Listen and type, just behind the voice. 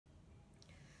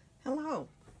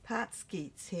Pat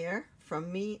Skeets here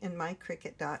from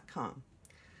meandmycricut.com.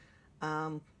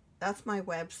 That's my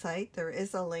website. There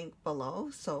is a link below,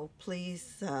 so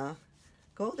please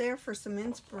go there for some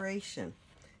inspiration.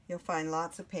 You'll find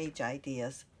lots of page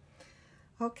ideas.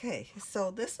 Okay,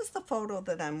 so this is the photo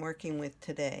that I'm working with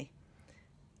today.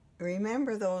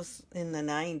 Remember those in the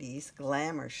 90s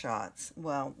glamour shots?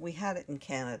 Well, we had it in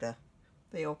Canada.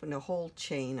 They opened a whole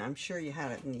chain. I'm sure you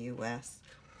had it in the US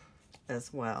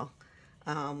as well.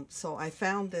 So I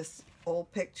found this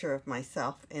old picture of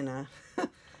myself in a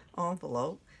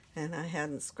envelope, and I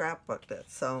hadn't scrapbooked it.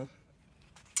 So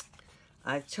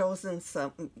I've chosen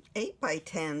some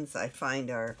 8x10s. I find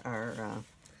are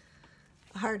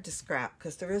hard to scrap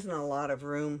because there isn't a lot of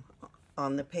room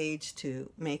on the page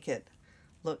to make it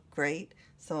look great.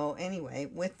 So anyway,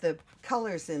 with the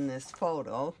colors in this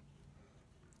photo,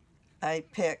 I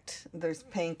picked, there's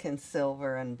pink and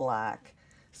silver and black.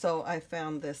 So I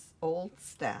found this old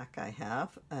stack I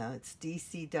have. It's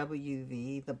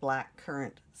DCWV, the black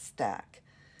currant stack.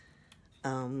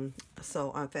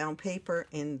 So I found paper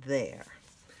in there.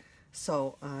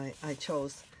 So I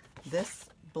chose this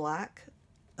black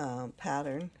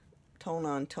pattern, tone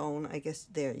on tone. I guess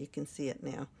there you can see it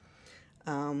now,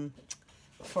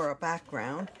 for a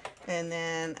background. And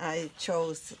then I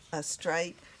chose a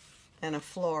stripe and a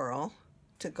floral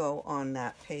to go on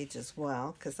that page as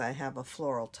well, because I have a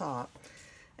floral top.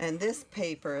 And this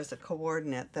paper is a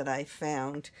coordinate that I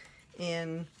found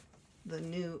in the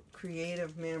new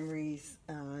Creative Memories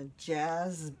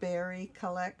Jazzberry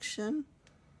collection.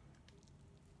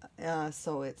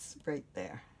 So it's right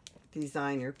there.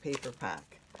 Designer paper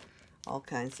pack. All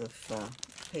kinds of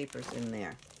papers in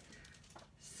there.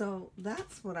 So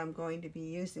that's what I'm going to be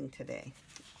using today.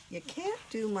 You can't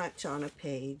do much on a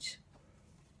page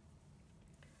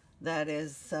that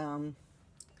is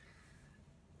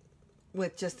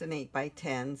with just an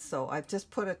 8x10. So I've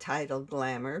just put a title,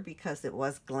 Glamour, because it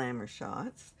was glamour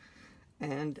shots.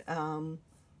 And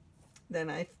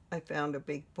then I found a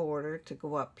big border to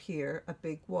go up here, a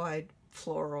big wide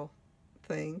floral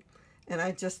thing. And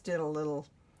I just did a little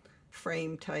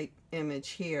frame type image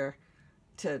here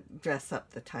to dress up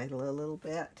the title a little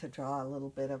bit, to draw a little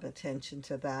bit of attention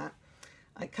to that.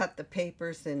 I cut the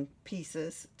papers in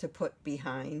pieces to put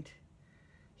behind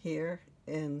here,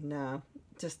 and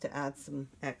just to add some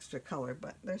extra color,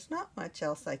 but there's not much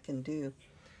else I can do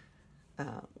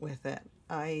with it.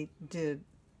 I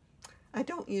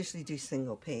don't usually do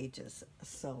single pages,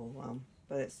 so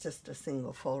but it's just a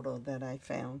single photo that I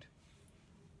found.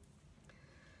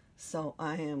 So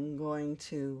I am going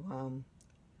to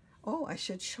oh, I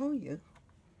should show you.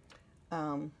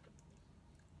 I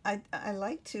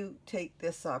like to take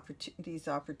these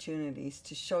opportunities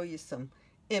to show you some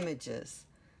images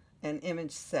and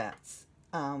image sets.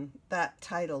 That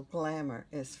title, Glamour,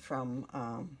 is from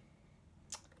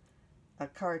a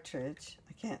cartridge,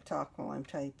 I can't talk while I'm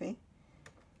typing,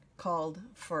 called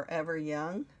Forever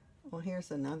Young. Well,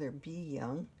 here's another Be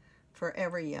Young,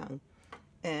 Forever Young.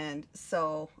 And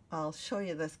so I'll show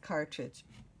you this cartridge,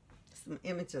 some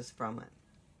images from it.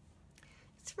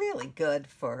 It's really good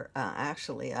for,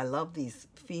 actually, I love these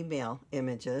female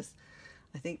images.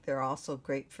 I think they're also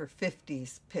great for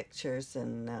 50s pictures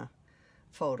and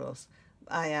photos.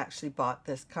 I actually bought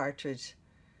this cartridge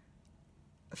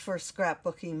for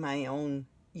scrapbooking my own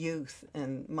youth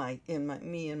and me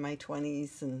in my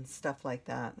 20s and stuff like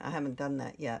that. I haven't done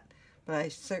that yet, but I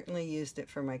certainly used it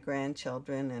for my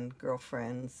grandchildren and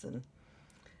girlfriends and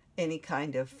any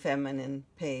kind of feminine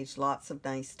page. Lots of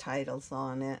nice titles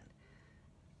on it.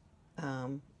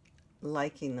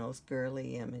 Liking those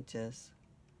girly images.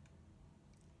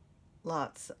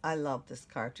 Lots. I love this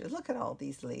cartridge. Look at all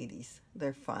these ladies.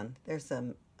 They're fun. There's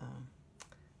a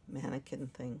mannequin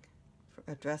thing,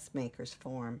 for a dressmaker's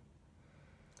form.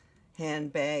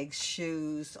 Handbags,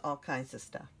 shoes, all kinds of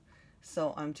stuff.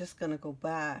 So I'm just going to go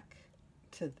back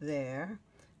to there,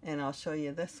 and I'll show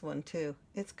you this one too.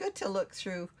 It's good to look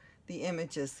through the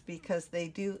images because they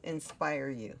do inspire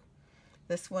you.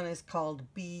 This one is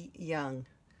called Be Young.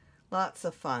 Lots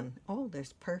of fun. Oh,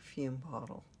 there's perfume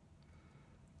bottle.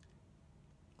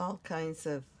 All kinds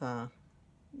of,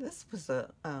 this was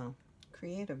a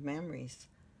Creative Memories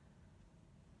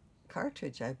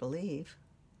cartridge, I believe,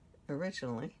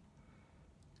 originally.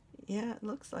 Yeah, it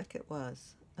looks like it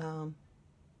was.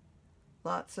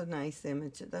 Lots of nice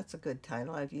images. That's a good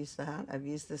title. I've used that. I've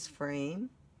used this frame.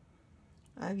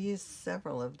 I've used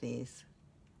several of these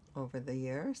over the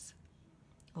years.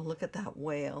 Oh, look at that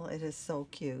whale. It is so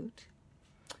cute.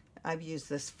 I've used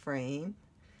this frame.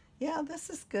 Yeah, this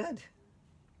is good.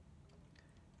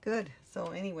 Good. So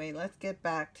anyway, let's get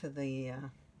back to the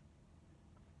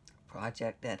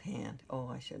project at hand. Oh,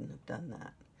 I shouldn't have done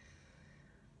that.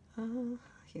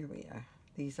 Here we are.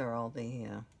 These are all the,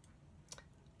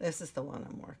 this is the one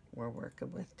we're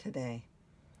working with today.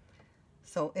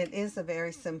 So it is a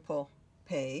very simple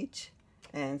page.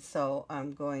 And so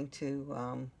I'm going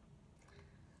to,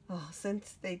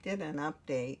 since they did an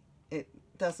update, it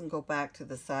doesn't go back to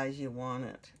the size you want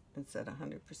it. It's at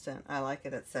 100%. I like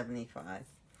it at 75.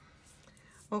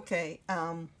 Okay,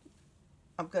 I'm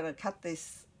going to cut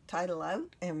this title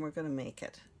out and we're going to make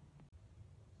it.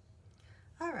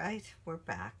 All right, we're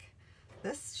back.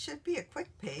 This should be a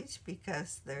quick page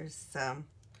because there's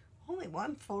only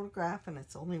one photograph and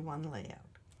it's only one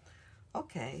layout.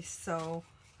 Okay, so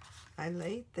I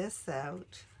laid this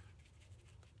out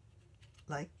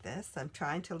like this. I'm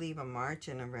trying to leave a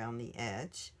margin around the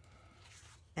edge.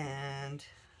 And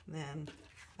then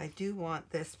I do want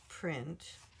this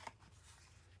print.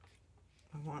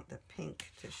 I want the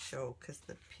pink to show because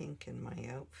the pink in my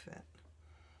outfit.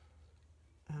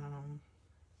 All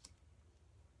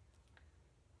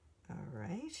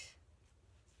right.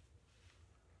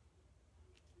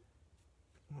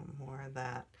 One more of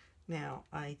that. Now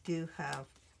I do have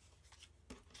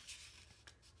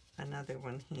another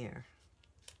one here.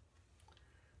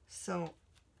 So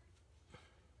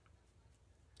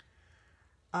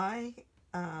I,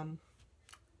 on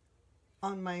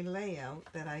my layout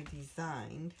that I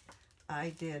designed, I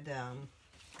did a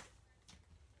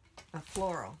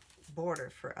floral border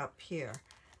for up here.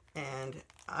 And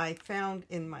I found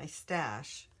in my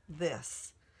stash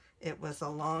this. It was a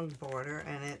long border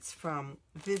and it's from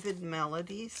Vivid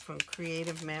Melodies from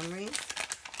Creative Memories.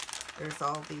 There's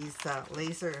all these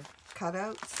laser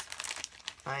cutouts.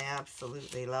 I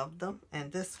absolutely love them.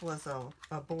 And this was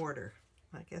a border.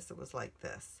 I guess it was like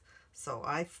this. So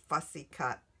I fussy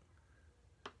cut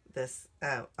this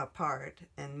apart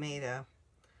and made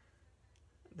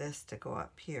this to go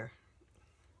up here.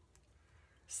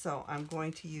 So I'm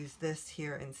going to use this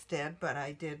here instead, but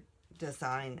I did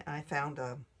design, I found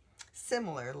a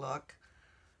similar look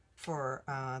for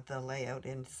the layout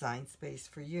in Design Space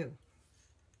for You.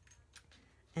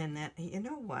 And then, you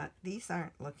know what? These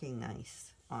aren't looking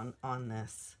nice on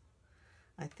this.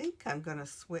 I think I'm going to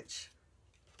switch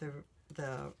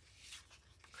the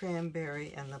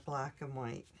cranberry and the black and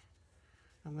white.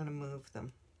 I'm going to move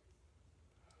them.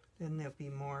 Then there'll be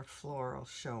more floral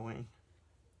showing.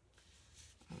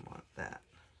 I want that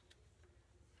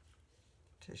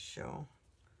to show.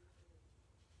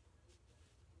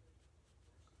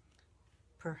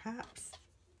 Perhaps,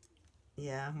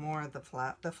 yeah, more of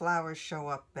the flowers show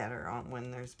up better on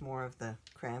when there's more of the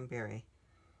cranberry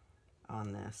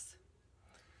on this.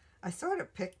 I sort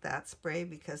of picked that spray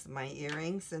because my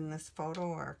earrings in this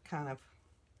photo are kind of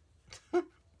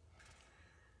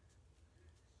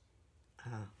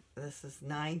this is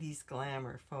 90s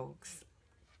glamour, folks.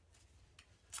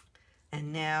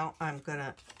 And now I'm going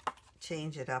to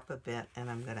change it up a bit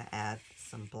and I'm going to add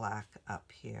some black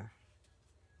up here.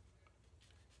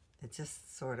 It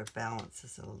just sort of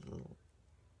balances it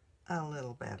a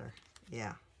little better.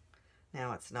 Yeah.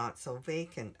 Now it's not so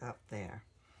vacant up there.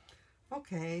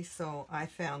 Okay, so I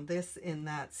found this in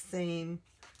that same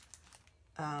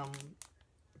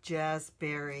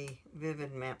Jazzberry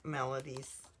Vivid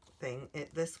Melodies thing.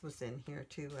 This was in here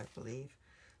too, I believe.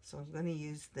 So I'm going to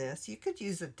use this. You could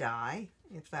use a die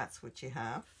if that's what you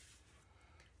have.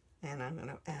 And I'm going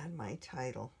to add my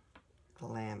title,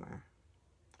 Glamour.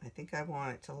 I think I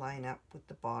want it to line up with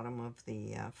the bottom of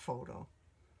the photo.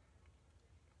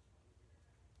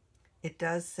 It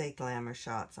does say Glamour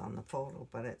Shots on the photo,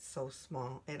 but it's so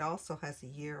small. It also has a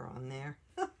year on there.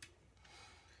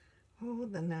 Oh,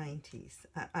 the 90s.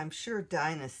 I'm sure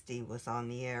Dynasty was on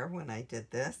the air when I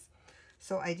did this.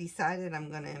 So I decided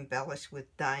I'm going to embellish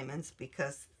with diamonds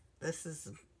because this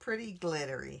is pretty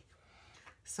glittery.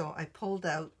 So I pulled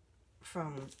out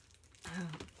from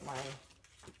my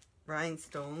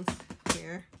rhinestones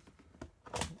here,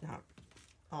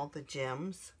 all the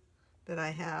gems that I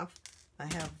have. I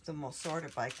have them all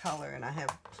sorted by color and I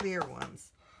have clear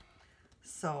ones.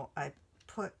 So I'm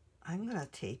going to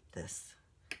tape this.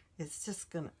 It's just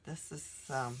going to,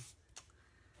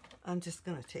 I'm just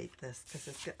going to tape this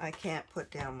because I can't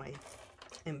put down my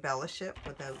embellish it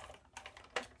without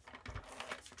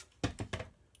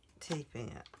taping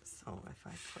it. So if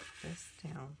I put this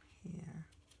down here,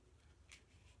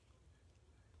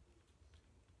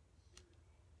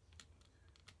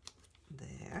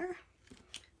 there.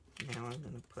 Now I'm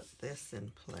going to put this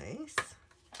in place.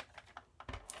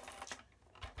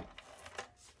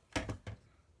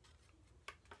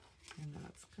 And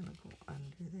that's going to go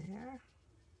under there.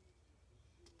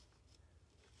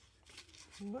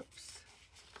 Whoops.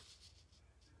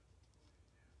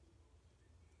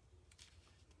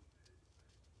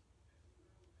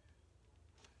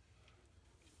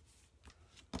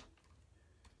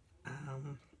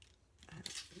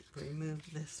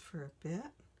 move this for a bit.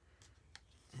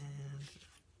 And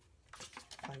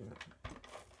I'm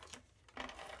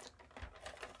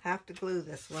have to glue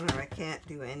this one or I can't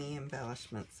do any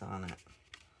embellishments on it.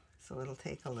 So it'll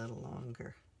take a little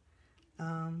longer.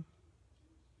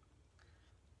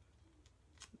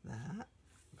 That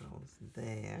goes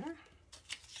there.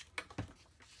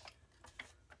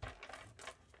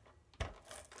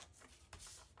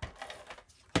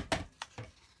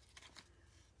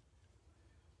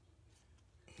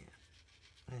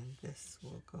 And this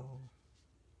will go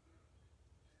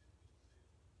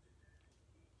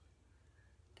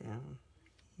down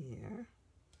here.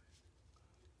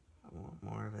 I want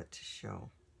more of it to show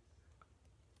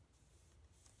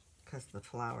because the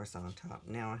flower's on top.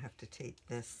 Now I have to take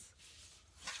this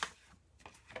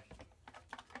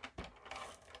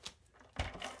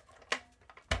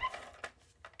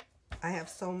I have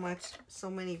so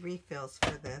many refills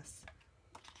for this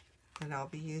and I'll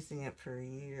be using it for a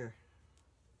year.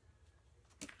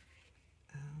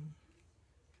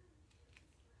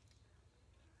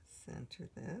 Center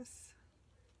this.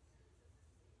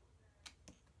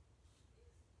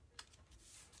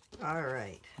 All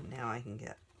right, now I can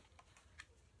get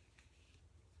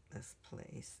this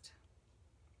placed.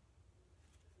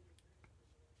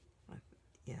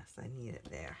 Yes, I need it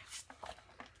there.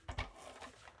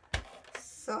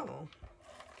 So,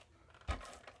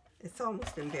 it's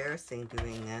almost embarrassing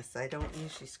doing this. I don't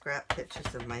usually scrap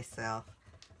pictures of myself,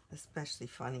 especially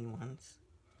funny ones.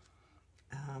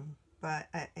 But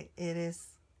it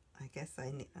is, I guess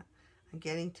I'm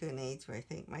getting to an age where I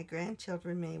think my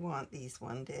grandchildren may want these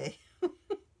one day.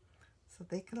 So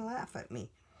they can laugh at me.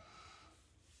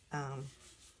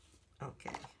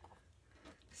 Okay.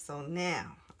 So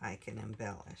now I can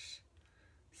embellish.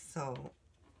 So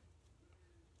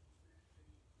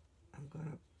I'm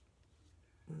going to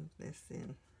move this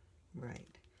in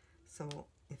right. So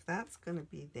if that's going to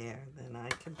be there, then I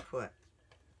can put,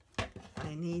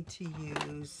 I need to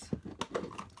use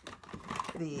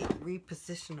the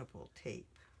repositionable tape.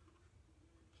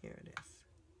 Here it is.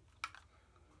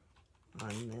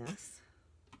 On this.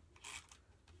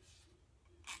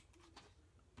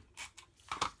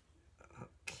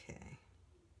 Okay.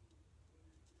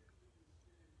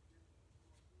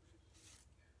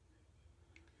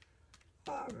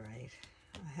 All right.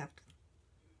 I have to.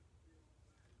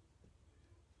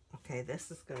 Okay,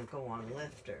 this is going to go on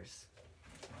lifters.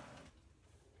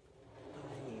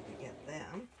 I need to get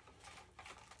them.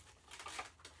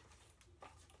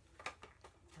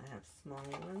 I have small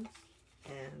ones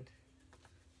and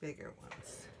bigger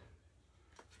ones.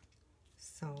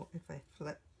 So if I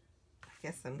flip, I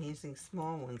guess I'm using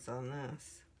small ones on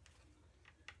this.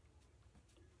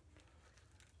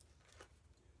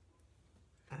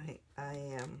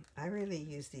 I really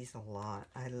use these a lot.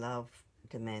 I love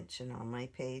dimension on my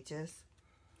pages,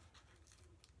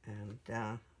 and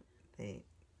they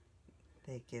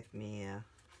give me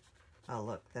a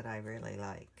look that I really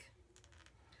like.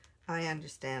 I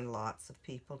understand lots of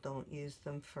people don't use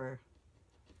them for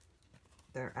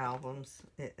their albums.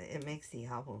 It makes the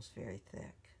albums very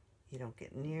thick. You don't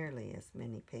get nearly as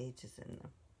many pages in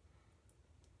them.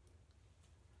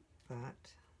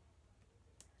 But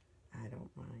I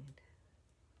don't mind.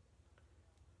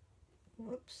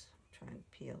 Whoops, I'm trying to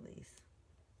peel these.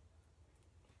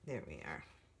 There we are.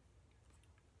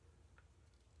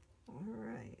 All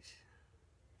right.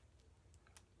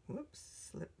 Whoops,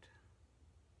 slipped.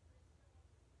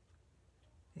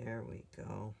 There we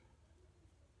go.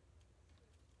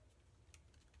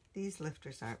 These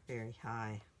lifters aren't very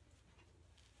high.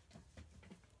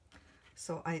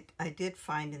 So I did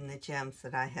find in the gems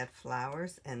that I had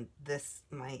flowers, and this,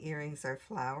 my earrings are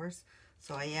flowers.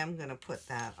 So I am going to put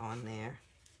that on there.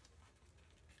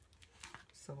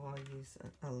 So I'll use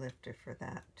a lifter for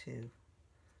that too.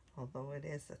 Although it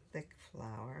is a thick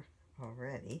flower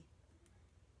already.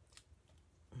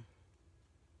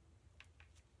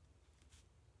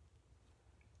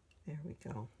 There we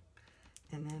go.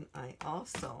 And then I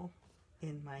also,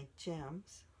 in my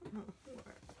gems,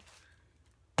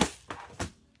 I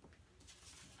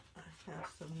have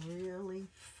some really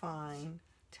fine,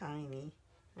 tiny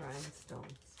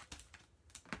rhinestones.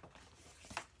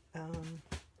 Well,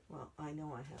 I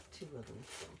know I have two of them,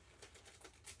 so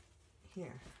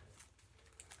here.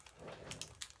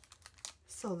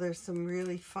 So there's some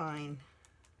really fine,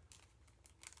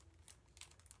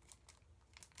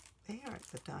 they aren't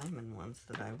the diamond ones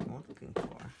that I'm looking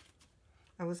for.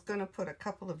 I was going to put a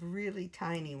couple of really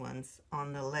tiny ones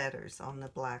on the letters, on the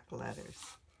black letters.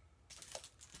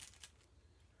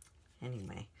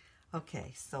 Anyway,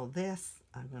 okay, so this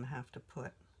I'm going to have to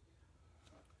put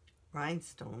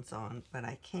rhinestones on, but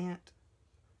I can't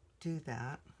do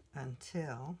that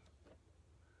until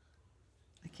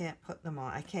I can't put them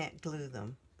on. I can't glue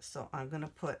them. So I'm going to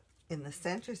put in the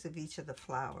centers of each of the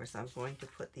flowers, I'm going to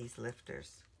put these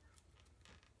lifters.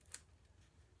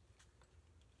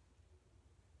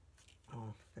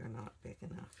 Oh, they're not big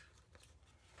enough.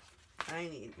 I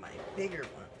need my bigger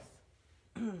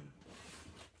ones.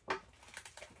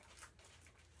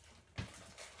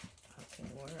 Okay,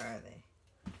 where are they?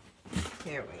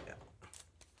 Here we go.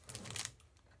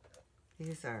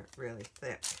 These are really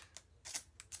thick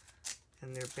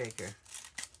and they're bigger.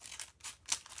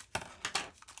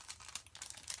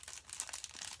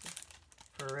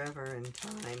 Forever in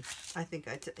Time. I think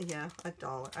yeah,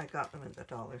 $1. I got them at the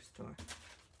dollar store.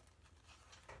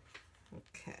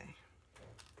 Okay.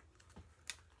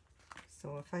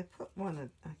 So if I put one,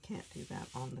 I can't do that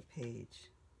on the page.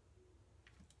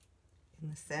 In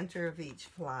the center of each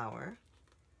flower,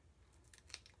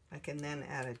 I can then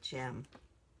add a gem.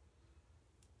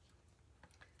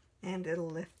 And it'll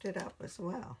lift it up as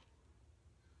well.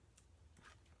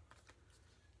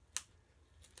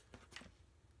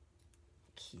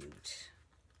 Cute.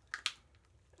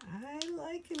 I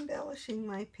like embellishing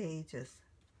my pages.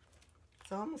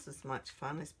 It's almost as much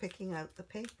fun as picking out the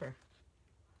paper.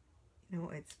 You know,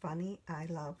 it's funny, I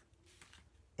love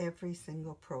every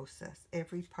single process,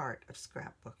 every part of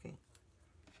scrapbooking.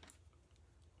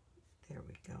 There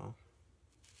we go.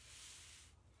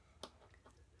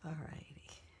 Alrighty.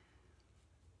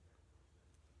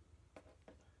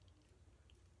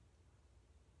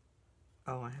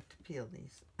 Oh, I have to peel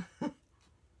these.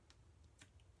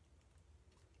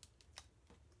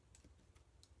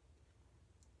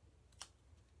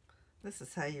 This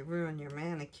is how you ruin your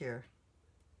manicure.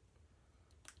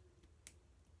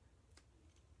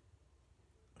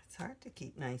 It's hard to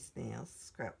keep nice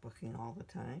nails, scrapbooking all the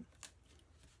time.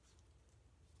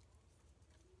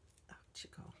 Out you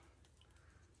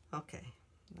go. Okay,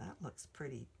 that looks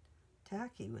pretty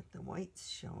tacky with the whites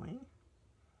showing.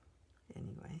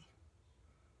 Anyway.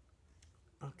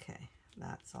 Okay,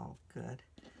 that's all good.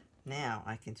 Now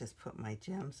I can just put my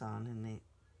gems on and they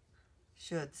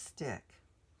should stick.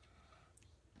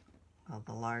 Well,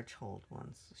 the large hold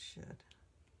ones should.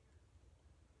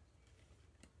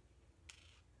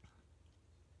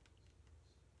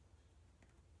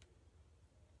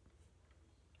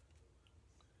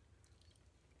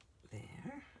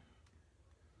 There.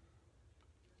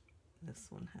 This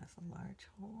one has a large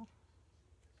hole.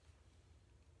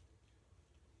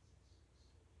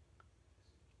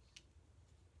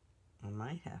 I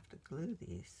might have to glue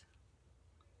these.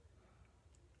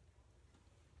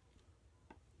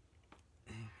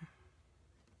 There.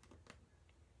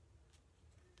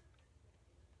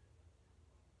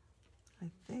 I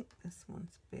think this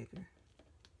one's bigger.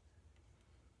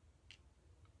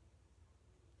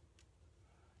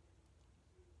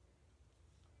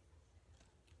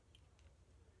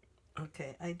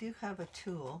 Okay, I do have a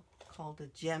tool called a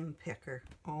gem picker.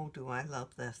 Oh, do I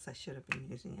love this. I should have been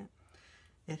using it.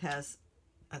 It has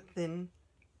a thin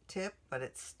tip, but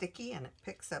it's sticky and it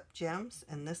picks up gems,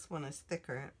 and this one is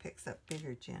thicker and it picks up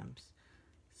bigger gems.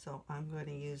 So I'm going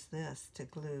to use this to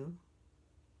glue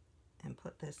and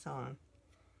put this on.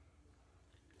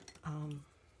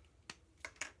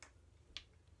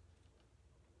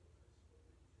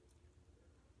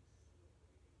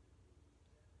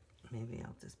 Maybe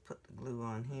I'll just put the glue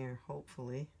on here.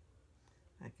 Hopefully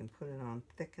I can put it on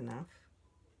thick enough.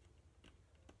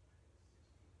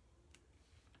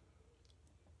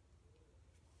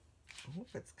 I hope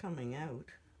it's coming out.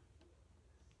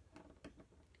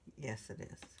 Yes, it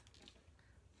is.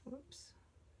 Whoops.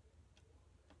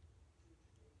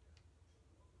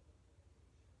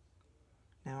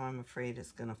 Now I'm afraid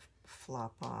it's going to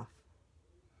flop off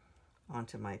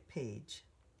onto my page.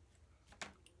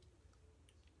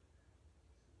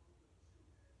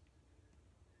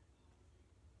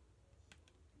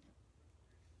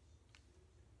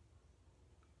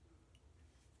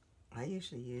 I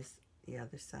usually use the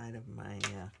other side of my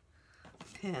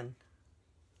pen.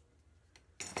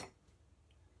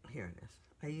 Here it is.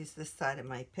 I use this side of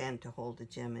my pen to hold the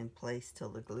gem in place till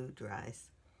the glue dries,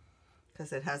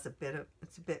 because it has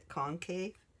it's a bit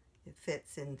concave. It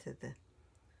fits into the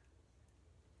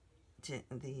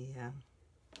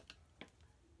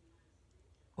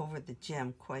over the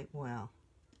gem quite well.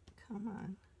 Come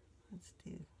on, let's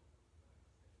do.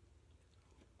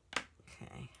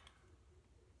 Okay.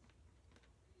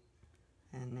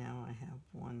 And now I have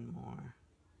one more.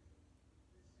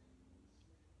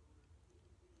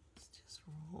 Let's just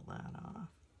roll that off.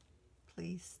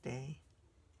 Please stay.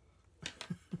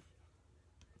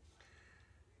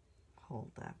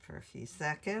 Hold that for a few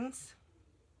seconds.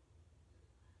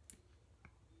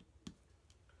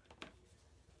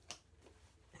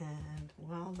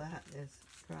 while that is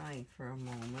drying for a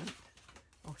moment,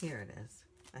 oh, here it is.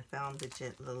 I found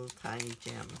the little tiny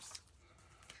gems.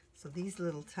 So these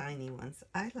little tiny ones,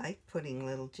 I like putting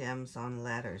little gems on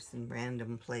letters in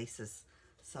random places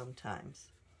sometimes.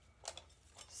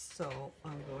 So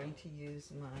I'm going to use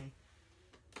my,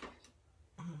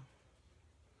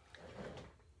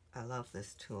 I love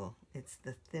this tool. It's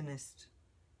the thinnest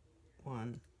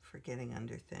one for getting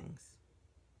under things.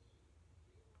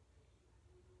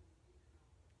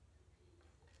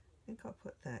 I think I'll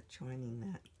put that, joining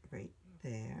that right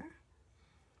there.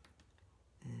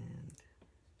 And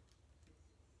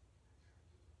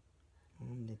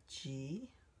on the G,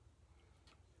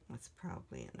 that's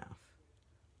probably enough.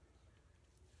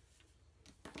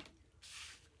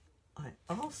 I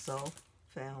also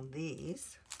found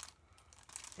these,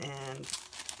 and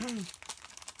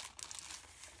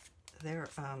they're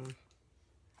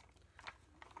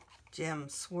gem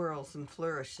swirls and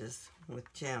flourishes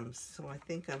with gems. So I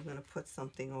think I'm going to put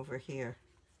something over here.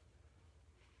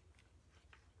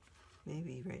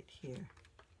 Maybe right here.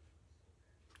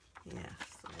 Yeah,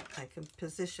 so I can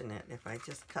position it if I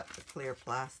just cut the clear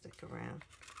plastic around.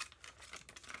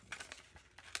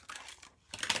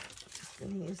 Just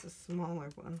going to use a smaller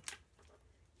one.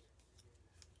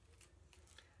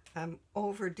 I'm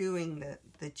overdoing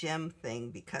the gem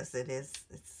thing because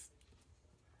it's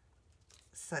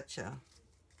such a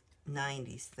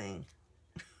 90s thing.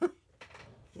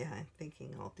 Yeah, I'm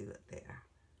thinking I'll do it there.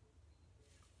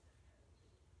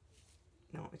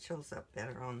 No, it shows up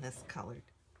better on this colored.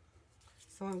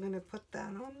 So I'm going to put that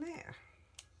on there.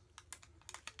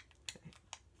 Okay.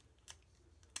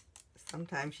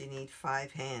 Sometimes you need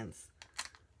 5 hands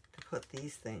to put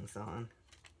these things on.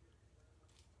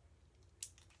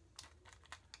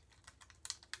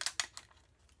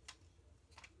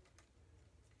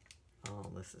 Oh,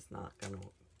 this is not going to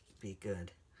be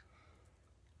good.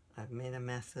 I've made a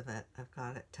mess of it. I've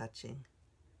got it touching.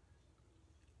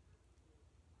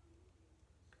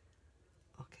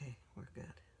 Okay, we're good.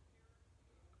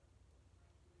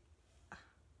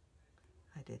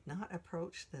 I did not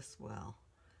approach this well.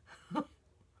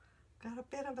 Got a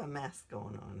bit of a mess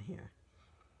going on here.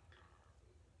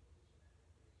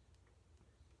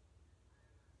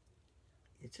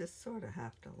 You just sort of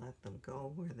have to let them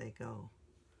go where they go.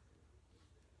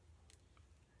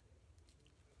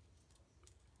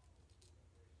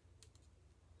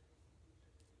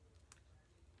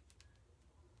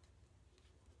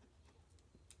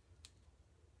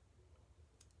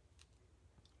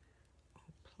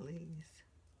 Please.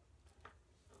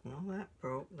 Well, that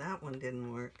broke. That one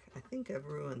didn't work. I think I've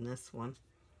ruined this one.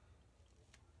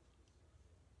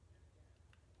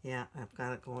 Yeah, I've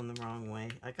got it going the wrong way.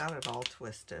 I got it all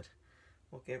twisted.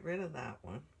 We'll get rid of that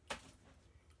one.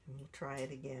 And we'll try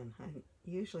it again. I'm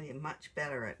usually much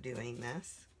better at doing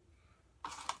this.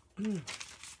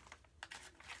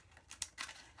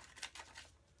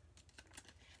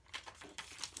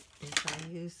 If I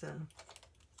use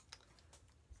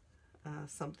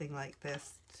something like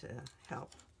this to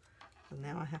help. So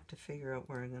now I have to figure out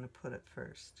where I'm going to put it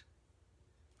first.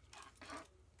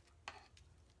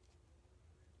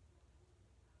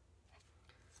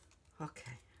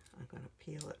 Okay, I'm going to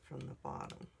peel it from the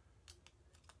bottom.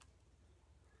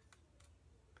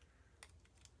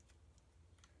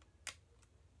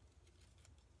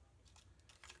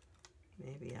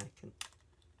 Maybe I can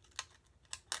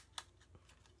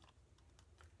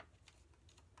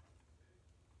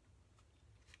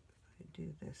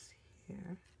do this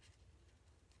here.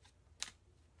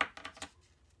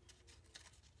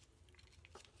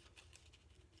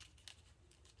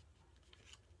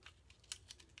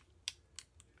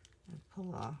 And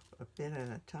pull off a bit at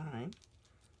a time.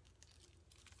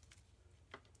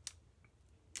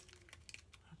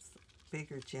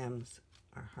 Bigger gems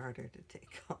are harder to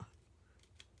take off.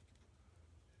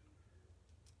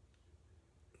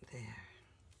 There.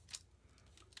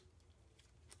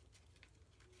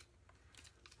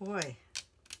 Boy,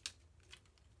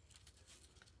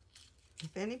 if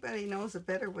anybody knows a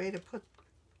better way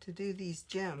to do these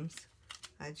gems,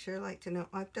 I'd sure like to know.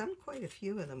 I've done quite a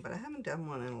few of them, but I haven't done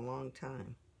one in a long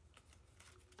time.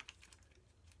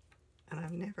 And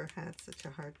I've never had such a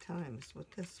hard time as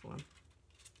with this one.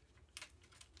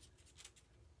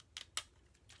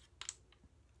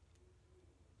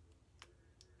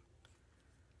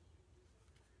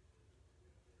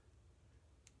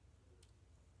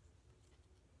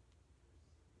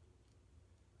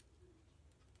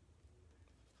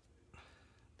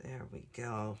 There we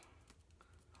go.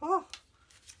 Oh,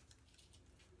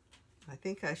 I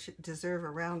think I should deserve a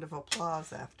round of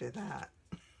applause after that.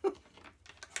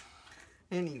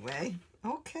 Anyway,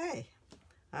 okay.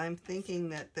 I'm thinking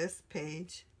that this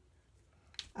page,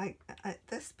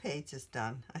 this page is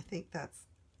done. I think that's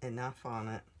enough on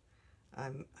it.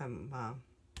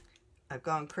 I've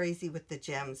gone crazy with the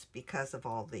gems because of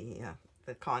all the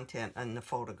content and the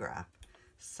photograph.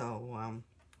 So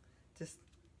just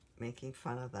making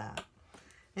fun of that.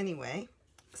 Anyway,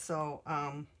 so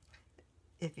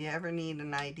if you ever need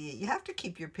an idea, you have to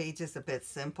keep your pages a bit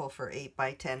simple for 8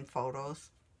 by 10 photos.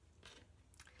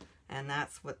 And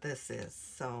that's what this is.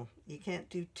 So you can't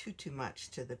do too much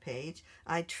to the page.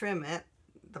 I trim it,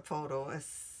 the photo, as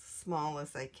small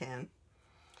as I can.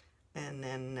 And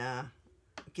then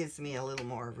it gives me a little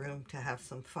more room to have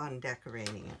some fun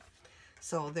decorating it.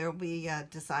 So there'll be a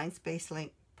Design Space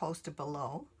link posted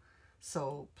below.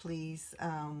 So please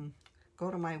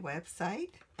go to my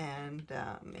website and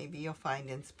maybe you'll find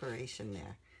inspiration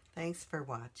there. Thanks for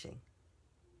watching.